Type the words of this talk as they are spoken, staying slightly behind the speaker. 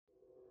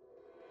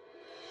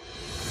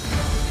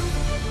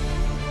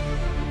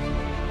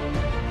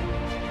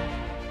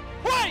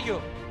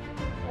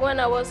When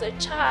I was a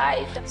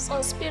child,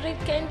 some spirit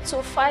came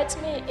to fight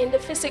me in the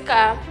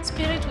physical.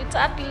 Spirit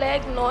without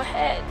leg nor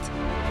head.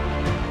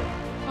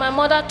 My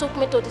mother took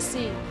me to the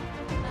sea.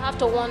 I have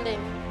to warn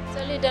them,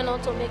 telling them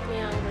not to make me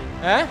angry.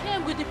 Eh?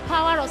 Came with the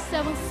power of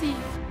 7 seas.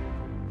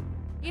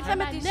 And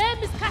My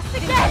name is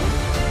Castigate.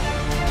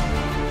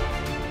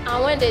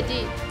 And when they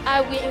did,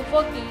 I will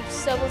invoke the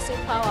 7 sea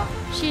power.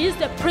 She is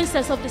the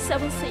princess of the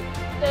 7 seas.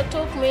 They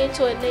took me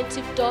to a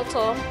native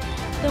daughter.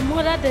 The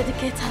mother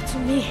dedicated her to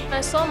me.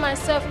 I saw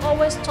myself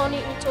always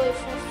turning into a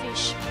full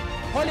fish.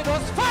 Holy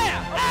Ghost fire!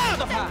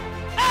 Out of her!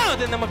 Out in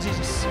the name of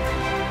Jesus.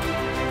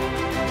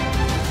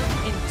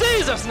 In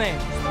Jesus' name.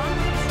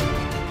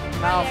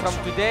 Now from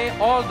today,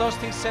 all those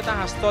things Satan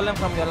has stolen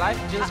from your life,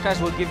 Jesus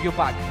Christ will give you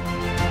back.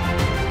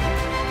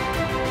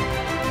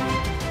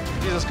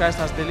 Jesus Christ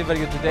has delivered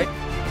you today.